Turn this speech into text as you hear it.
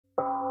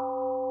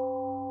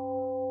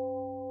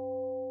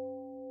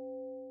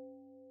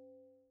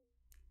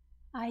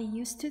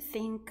used to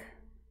think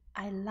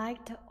I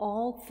liked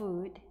all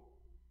food,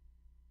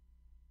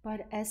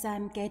 but as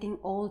I'm getting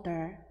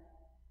older,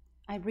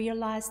 I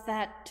realized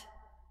that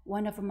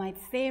one of my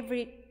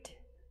favorite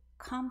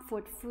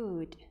comfort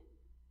food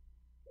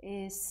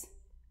is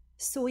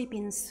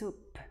soybean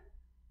soup.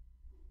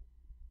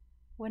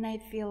 When I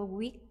feel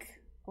weak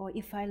or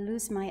if I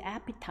lose my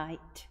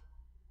appetite,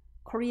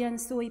 Korean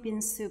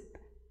soybean soup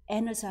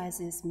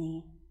energizes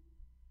me.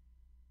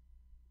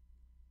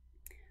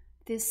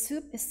 This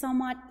soup is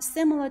somewhat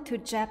similar to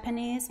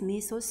Japanese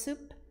miso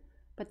soup,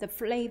 but the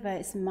flavor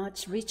is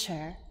much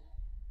richer.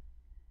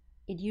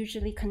 It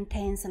usually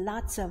contains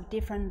lots of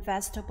different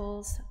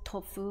vegetables,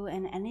 tofu,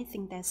 and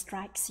anything that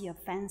strikes your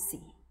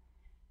fancy.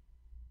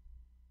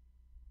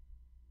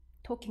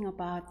 Talking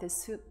about the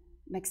soup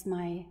makes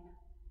my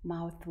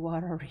mouth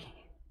watery.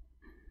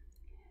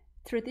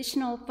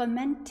 Traditional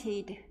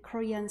fermented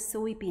Korean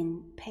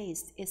soybean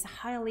paste is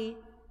highly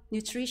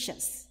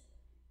nutritious.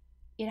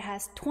 It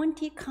has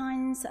 20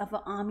 kinds of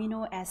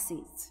amino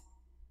acids.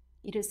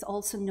 It is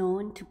also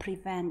known to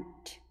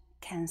prevent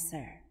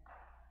cancer.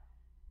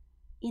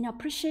 In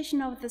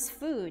appreciation of this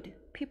food,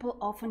 people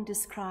often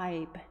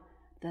describe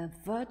the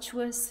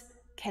virtuous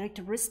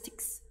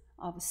characteristics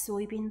of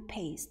soybean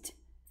paste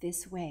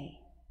this way.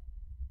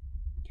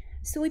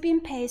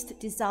 Soybean paste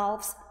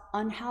dissolves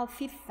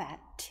unhealthy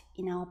fat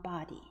in our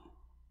body.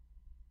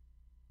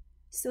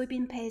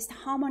 Soybean paste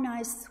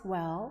harmonizes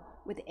well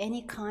with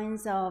any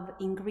kinds of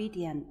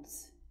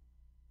ingredients.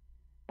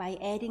 By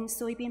adding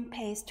soybean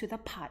paste to the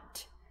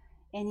pot,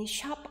 any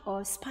sharp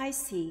or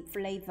spicy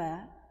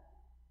flavor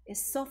is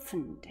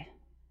softened,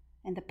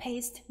 and the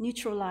paste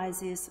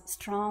neutralizes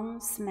strong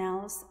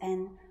smells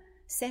and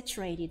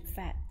saturated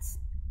fats.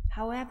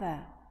 However,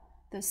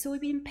 the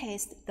soybean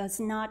paste does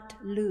not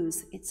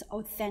lose its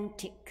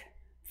authentic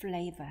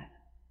flavor.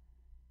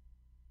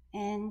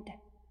 And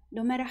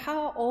no matter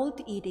how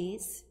old it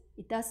is,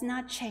 it does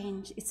not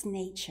change its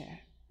nature.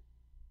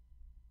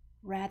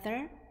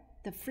 Rather,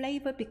 the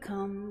flavor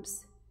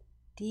becomes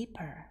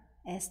deeper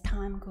as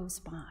time goes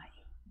by.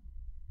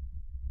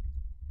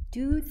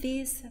 Do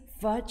these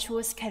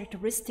virtuous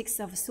characteristics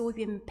of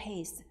soybean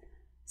paste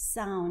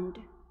sound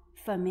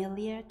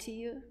familiar to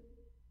you?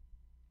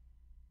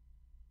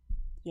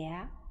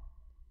 Yeah,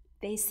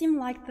 they seem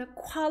like the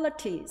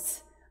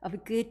qualities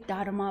of good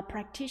Dharma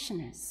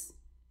practitioners.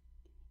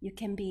 You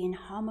can be in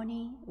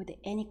harmony with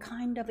any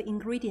kind of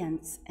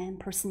ingredients and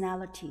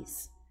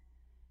personalities.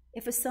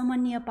 If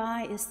someone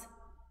nearby is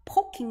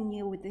poking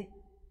you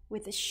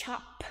with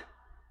sharp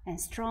and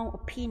strong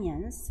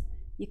opinions,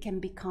 you can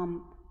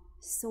become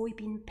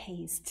soybean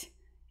paste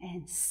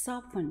and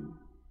soften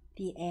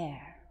the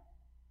air.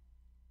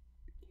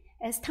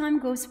 As time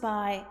goes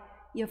by,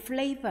 your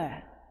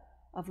flavor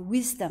of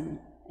wisdom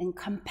and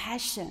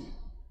compassion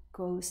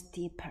goes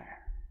deeper.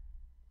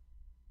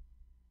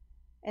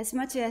 As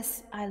much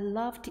as I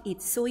love to eat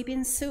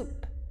soybean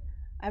soup,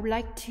 I would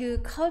like to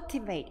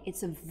cultivate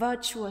its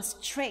virtuous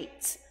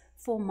traits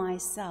for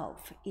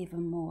myself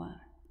even more.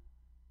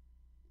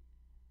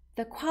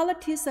 The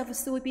qualities of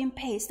soybean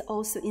paste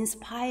also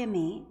inspire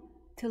me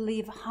to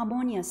live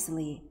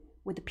harmoniously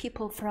with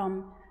people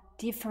from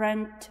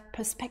different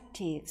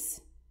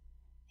perspectives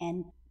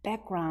and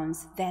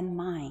backgrounds than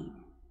mine.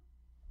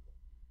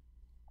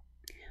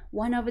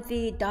 One of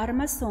the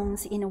Dharma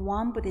songs in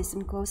Won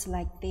Buddhism goes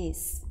like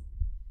this.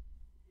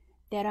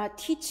 There are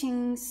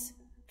teachings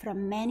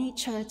from many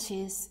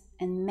churches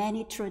and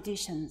many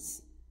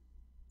traditions.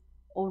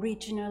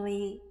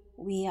 Originally,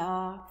 we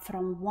are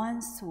from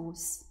one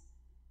source,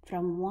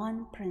 from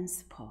one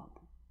principle.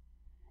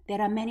 There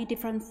are many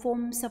different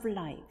forms of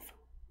life.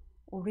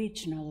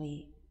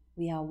 Originally,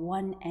 we are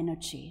one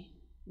energy,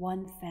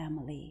 one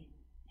family,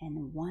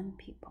 and one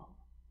people.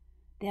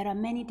 There are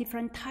many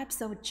different types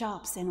of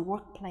jobs and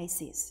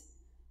workplaces.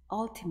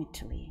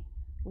 Ultimately,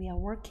 we are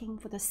working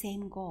for the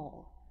same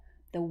goal,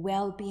 the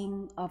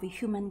well-being of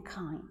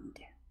humankind.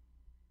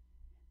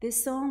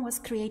 This song was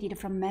created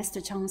from Master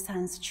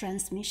Chongsan's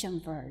transmission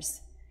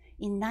verse.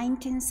 In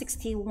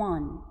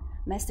 1961,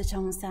 Master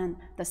Chongsan,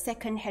 the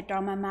second head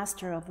Dharma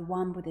master of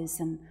Won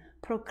Buddhism,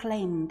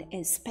 proclaimed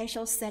a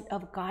special set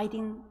of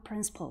guiding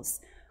principles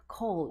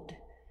called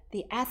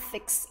the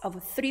Ethics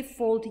of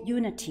Threefold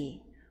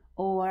Unity,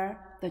 or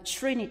the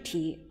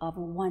Trinity of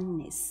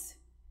Oneness.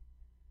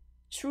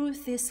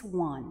 Truth is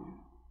one.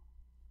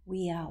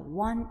 We are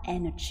one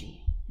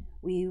energy.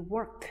 We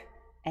work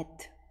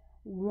at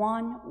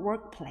one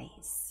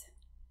workplace.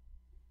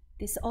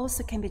 This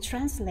also can be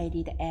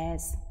translated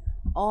as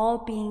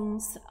all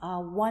beings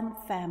are one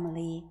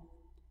family,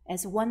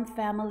 as one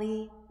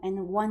family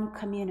and one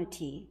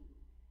community,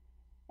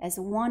 as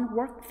one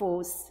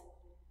workforce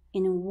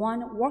in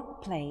one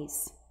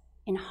workplace.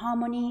 In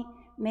harmony,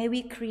 may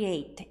we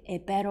create a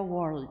better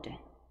world.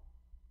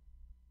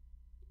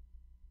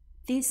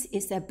 This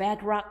is a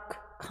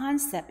bedrock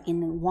concept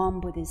in Won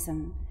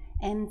Buddhism,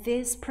 and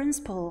this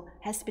principle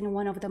has been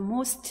one of the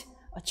most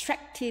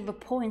attractive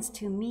points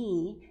to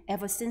me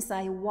ever since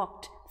I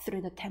walked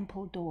through the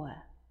temple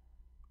door.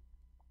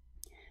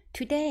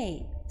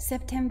 Today,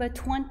 September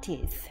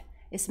 20th,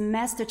 is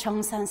Master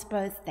Chongsan's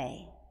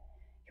birthday.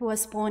 He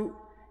was born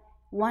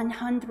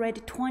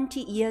 120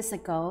 years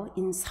ago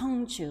in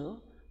Songju,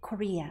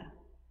 Korea.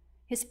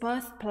 His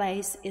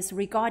birthplace is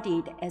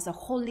regarded as a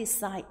holy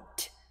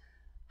site.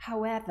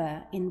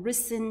 However, in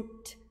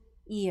recent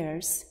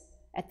years,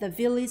 at the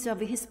village of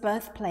his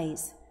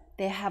birthplace,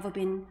 there have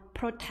been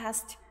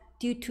protests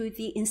due to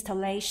the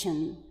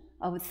installation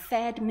of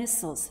THAAD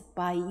missiles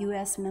by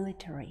US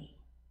military.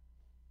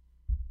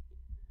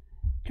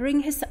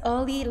 During his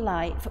early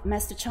life,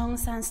 Master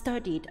Chongsan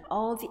studied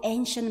all the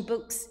ancient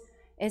books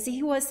as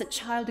he was a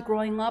child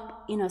growing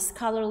up in a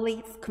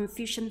scholarly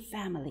Confucian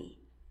family.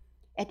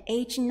 At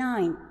age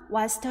 9,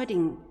 while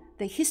studying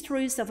the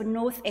histories of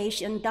North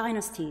Asian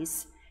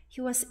dynasties, he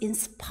was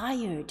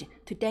inspired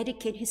to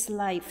dedicate his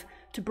life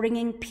to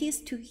bringing peace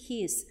to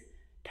his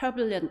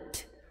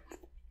turbulent,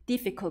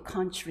 difficult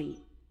country.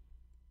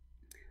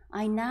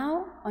 I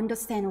now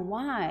understand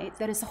why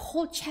there is a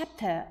whole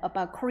chapter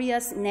about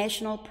Korea's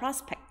national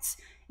prospects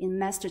in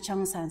Master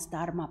Chongsan's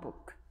Dharma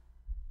book.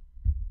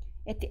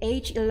 At the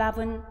age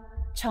 11,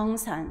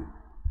 Chongsan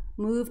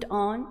moved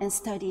on and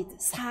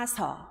studied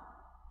Sasa,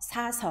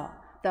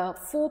 the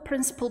 4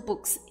 principal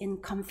books in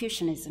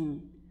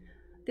Confucianism.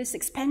 This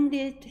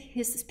expanded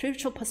his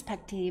spiritual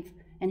perspective,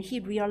 and he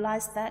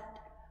realized that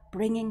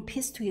bringing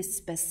peace to his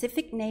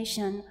specific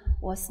nation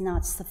was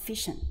not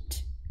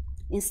sufficient.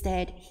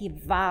 Instead, he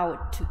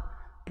vowed to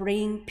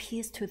bring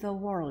peace to the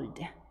world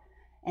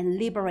and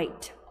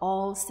liberate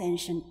all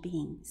sentient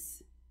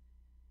beings.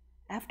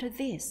 After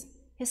this,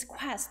 his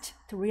quest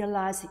to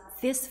realize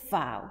this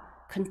vow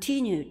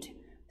continued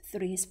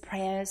through his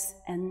prayers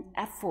and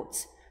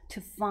efforts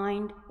to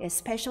find a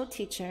special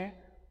teacher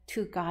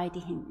to guide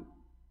him.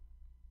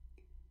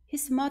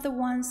 His mother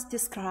once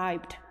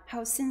described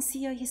how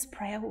sincere his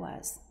prayer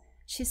was.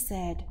 She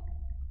said,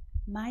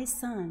 "My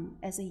son,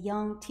 as a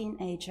young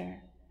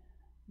teenager,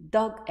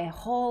 dug a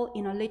hole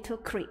in a little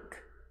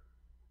creek.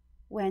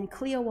 When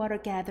clear water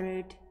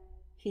gathered,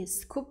 he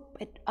scooped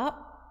it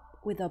up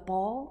with a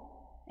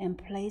ball and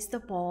placed the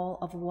ball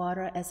of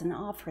water as an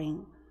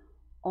offering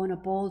on a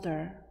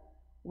boulder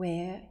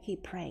where he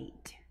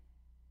prayed."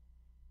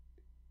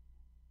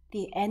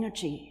 The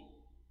energy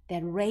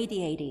that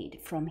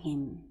radiated from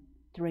him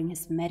during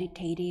his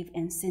meditative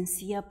and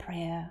sincere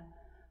prayer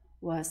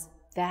was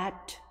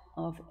that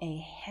of a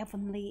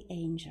heavenly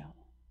angel.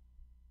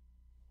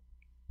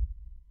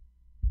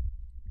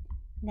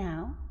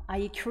 Now, are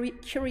you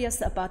curious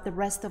about the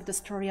rest of the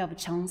story of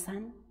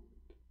Chongsan?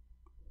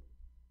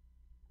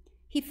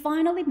 He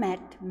finally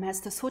met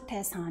Master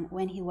Sotaesan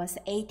when he was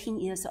 18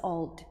 years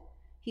old.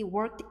 He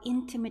worked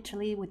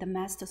intimately with the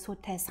Master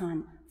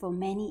Sotaesan for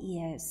many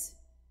years.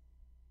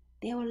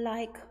 They were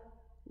like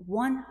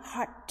one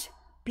heart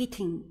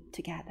beating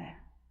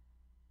together.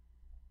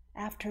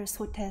 After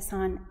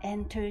Sotaesan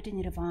entered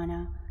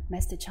Nirvana,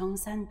 Master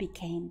Chongsan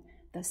became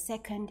the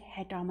second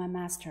head Dharma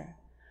master,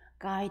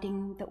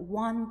 guiding the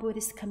one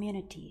Buddhist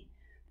community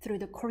through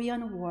the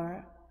Korean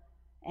War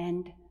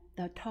and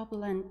the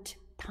turbulent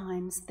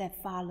times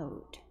that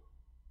followed.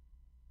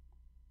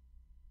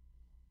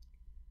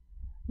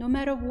 No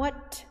matter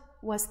what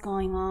was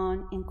going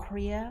on in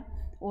Korea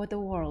or the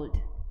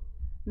world,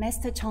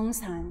 Master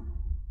Chongsan's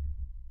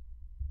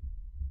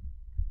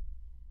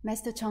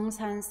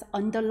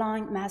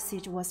underlying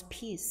message was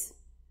peace,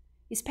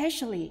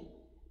 especially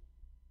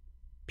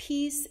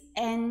peace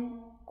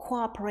and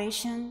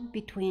cooperation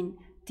between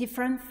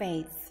different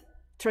faiths,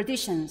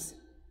 traditions,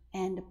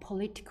 and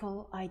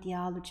political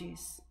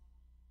ideologies.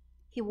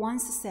 He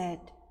once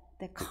said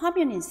that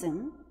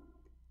communism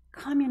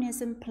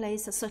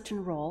plays a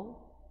certain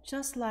role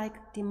just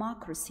like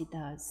democracy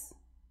does.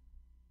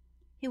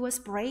 He was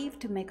brave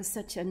to make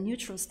such a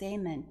neutral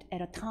statement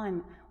at a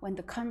time when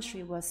the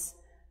country was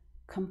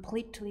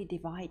completely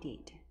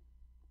divided.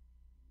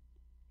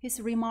 His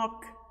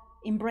remark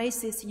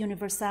embraces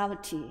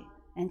universality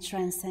and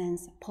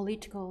transcends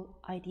political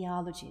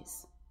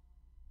ideologies.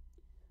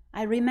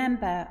 I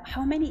remember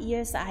how many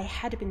years I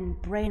had been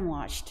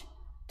brainwashed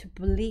to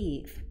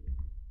believe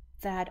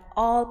that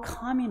all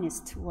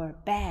communists were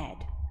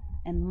bad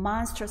and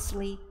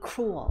monstrously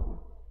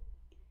cruel.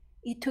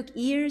 It took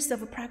years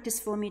of practice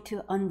for me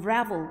to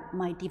unravel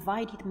my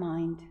divided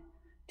mind,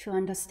 to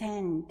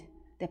understand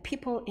that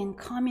people in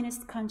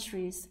communist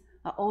countries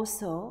are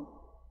also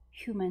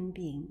human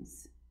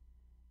beings,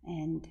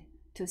 and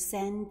to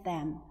send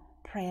them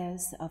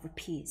prayers of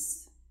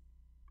peace.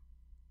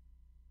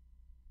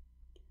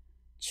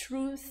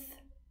 Truth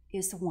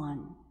is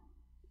one.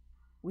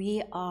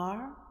 We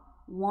are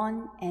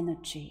one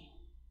energy.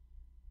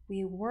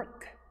 We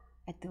work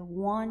at the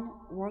one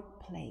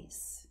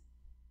workplace.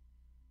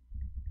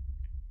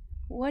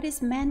 What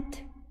is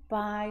meant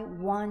by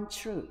one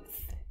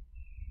truth?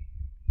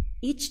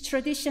 Each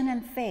tradition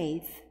and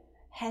faith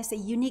has a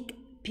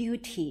unique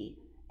beauty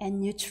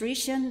and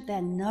nutrition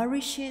that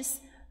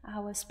nourishes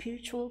our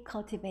spiritual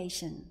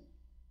cultivation.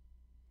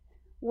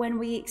 When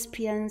we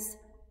experience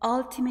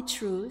ultimate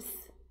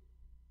truth,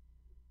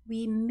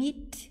 we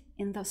meet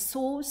in the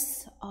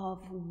source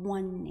of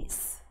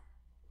oneness.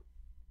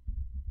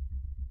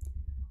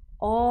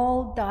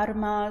 All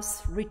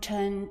dharmas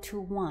return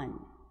to one.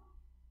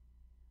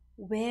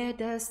 Where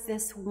does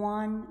this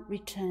one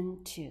return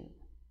to?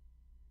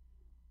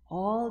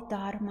 All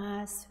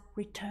dharmas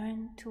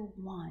return to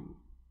one.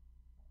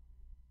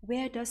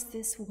 Where does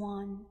this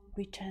one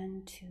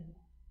return to?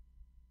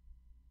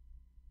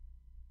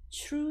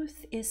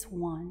 Truth is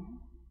one.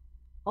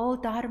 All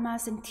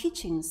dharmas and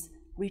teachings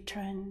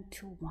return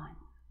to one.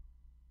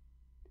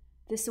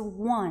 This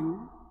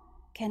one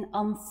can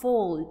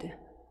unfold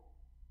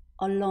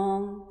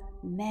along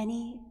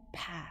many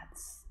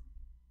paths.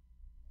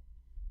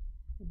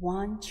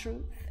 One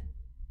truth,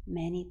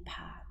 many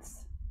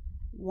paths.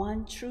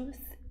 One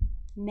truth,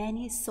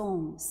 many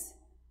songs.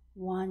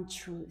 One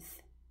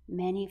truth,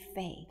 many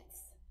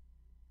faiths.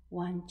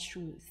 One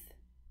truth,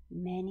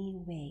 many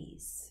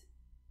ways.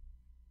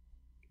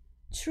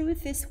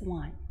 Truth is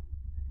one.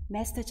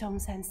 Master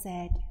Chongsan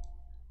said,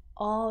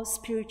 all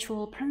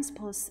spiritual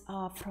principles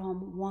are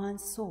from one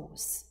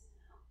source.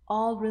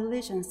 All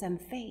religions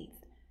and faith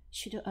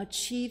should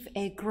achieve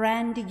a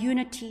grand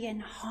unity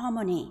and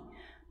harmony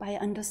by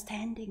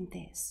understanding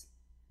this.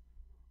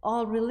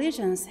 All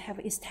religions have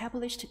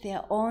established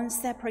their own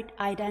separate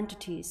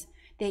identities.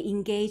 They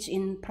engage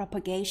in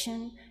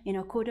propagation in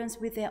accordance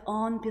with their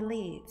own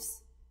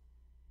beliefs.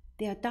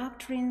 Their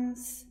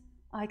doctrines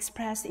are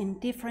expressed in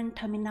different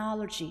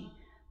terminology,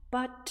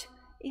 but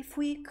if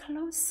we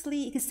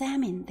closely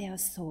examine their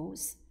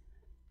source,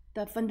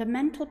 the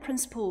fundamental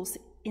principles,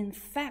 in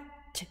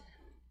fact,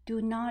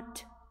 do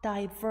not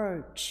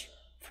diverge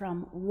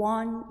from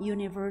one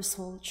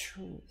universal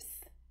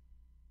truth.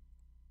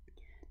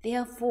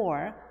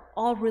 Therefore,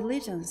 all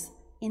religions,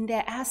 in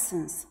their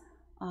essence,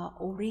 are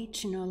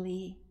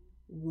originally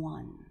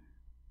one.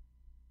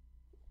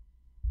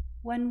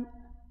 When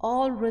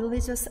all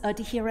religious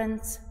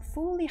adherents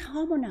fully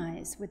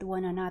harmonize with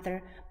one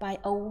another by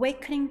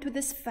awakening to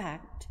this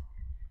fact,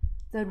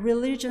 the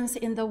religions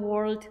in the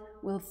world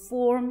will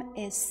form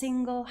a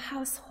single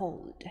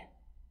household,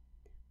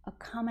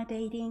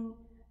 accommodating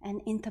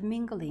and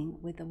intermingling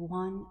with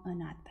one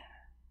another.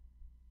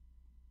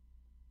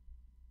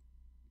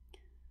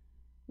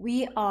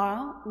 We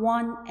are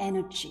one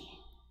energy.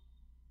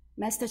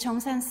 Master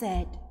Chongsan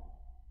said,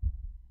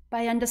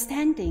 by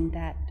understanding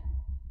that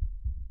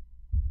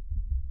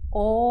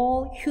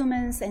all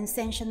humans and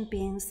sentient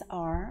beings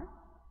are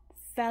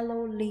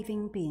fellow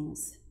living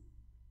beings,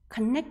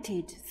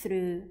 connected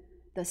through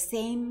the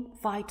same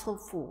vital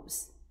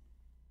force,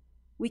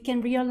 we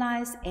can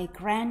realize a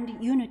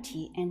grand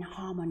unity and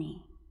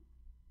harmony.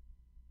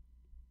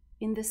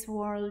 In this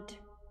world,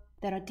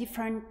 there are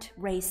different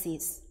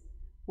races.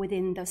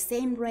 Within the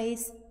same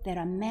race, there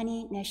are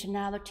many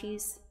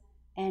nationalities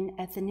and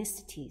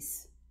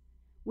ethnicities.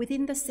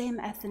 Within the same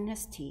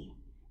ethnicity,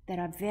 there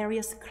are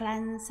various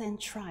clans and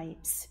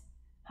tribes.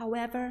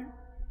 However,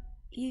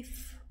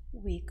 if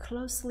we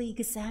closely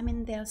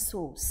examine their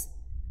source,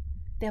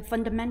 their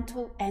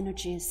fundamental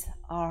energies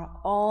are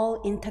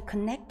all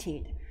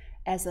interconnected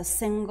as a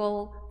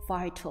single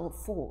vital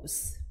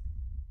force.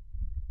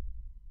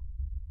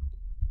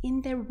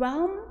 In the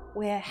realm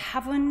where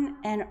heaven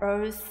and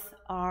earth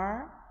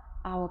are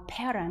our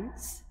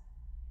parents,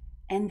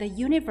 and the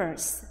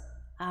universe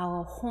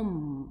our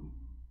home,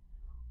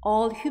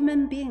 all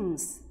human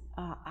beings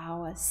are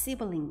our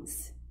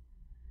siblings,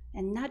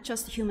 and not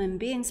just human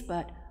beings,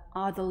 but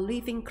other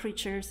living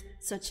creatures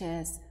such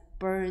as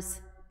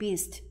birds,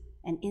 beasts,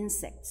 and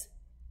insects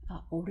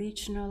are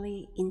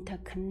originally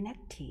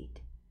interconnected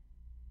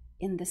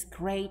in this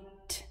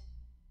great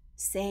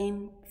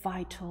same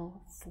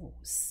vital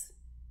force.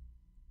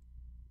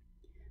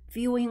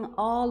 Viewing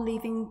all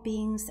living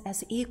beings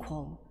as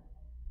equal,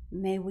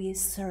 may we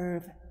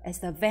serve as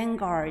the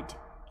vanguard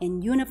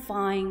in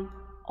unifying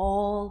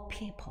all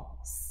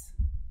peoples.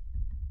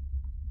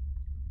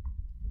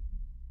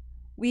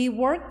 We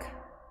work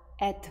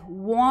at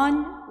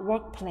one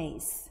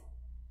workplace.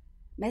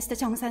 Master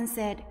Chongsan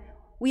said,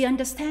 we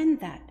understand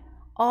that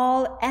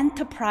all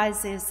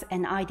enterprises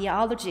and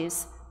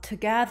ideologies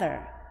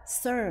together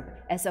serve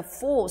as a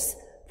force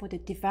for the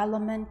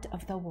development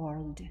of the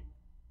world.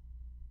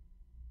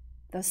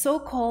 The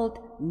so-called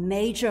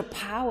major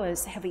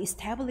powers have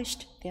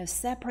established their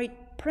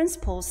separate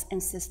principles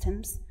and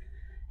systems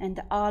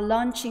and are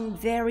launching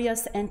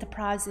various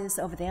enterprises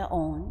of their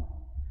own.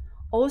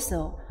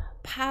 Also,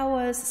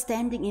 powers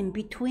standing in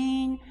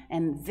between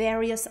and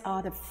various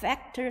other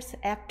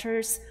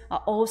actors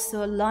are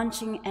also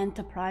launching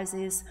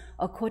enterprises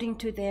according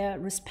to their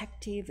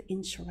respective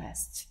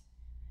interests.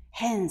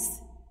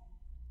 Hence,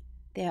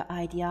 their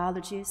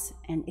ideologies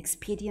and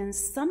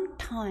expedients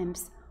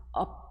sometimes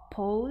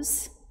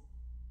oppose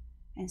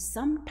and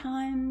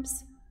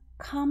sometimes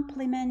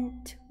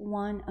complement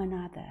one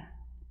another.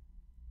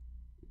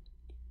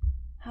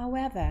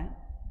 However,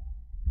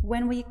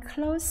 when we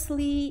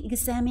closely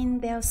examine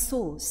their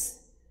source,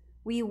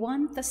 we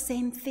want the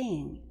same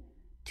thing,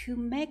 to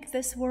make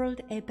this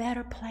world a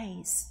better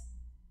place.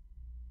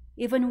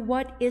 Even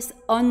what is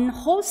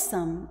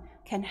unwholesome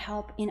can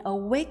help in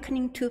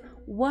awakening to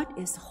what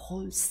is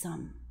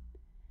wholesome.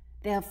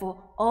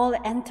 Therefore, all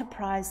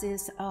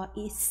enterprises are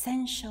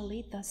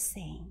essentially the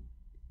same.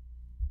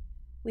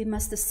 We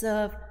must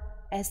serve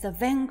as the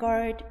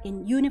vanguard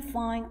in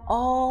unifying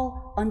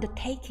all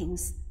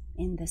undertakings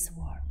in this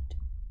world.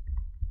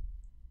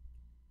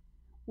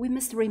 We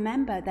must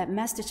remember that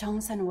Master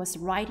Chongsan was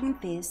writing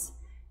this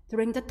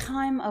during the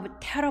time of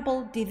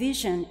terrible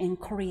division in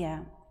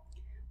Korea,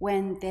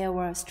 when there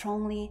were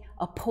strongly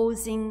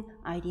opposing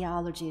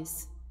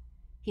ideologies.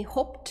 He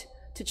hoped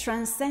to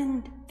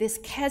transcend this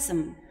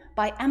chasm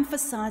by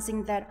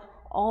emphasizing that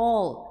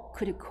all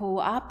could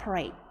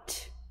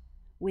cooperate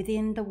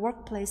within the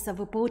workplace of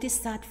a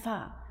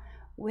bodhisattva,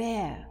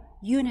 where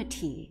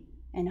unity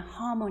and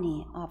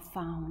harmony are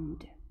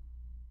found.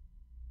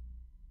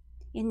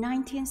 In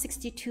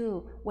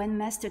 1962, when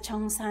Master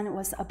Chongsan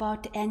was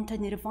about to enter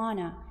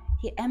Nirvana,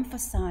 he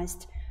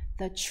emphasized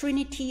the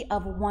Trinity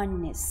of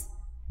Oneness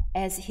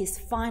as his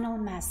final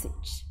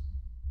message.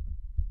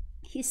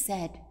 He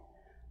said,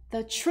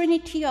 "The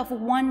Trinity of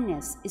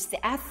Oneness is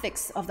the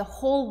ethics of the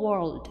whole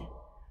world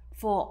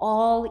for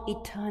all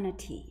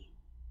eternity.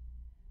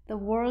 The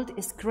world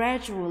is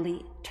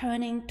gradually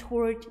turning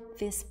toward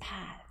this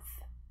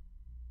path.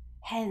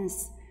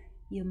 Hence,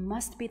 you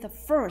must be the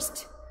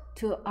first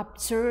to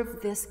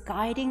observe this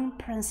guiding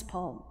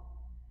principle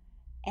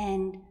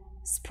and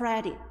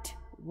spread it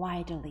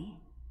widely."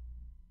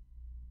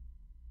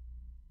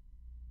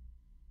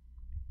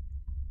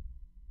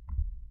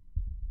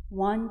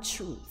 One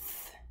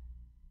truth,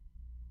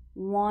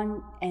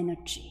 one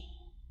energy,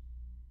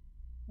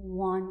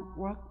 one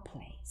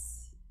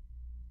workplace.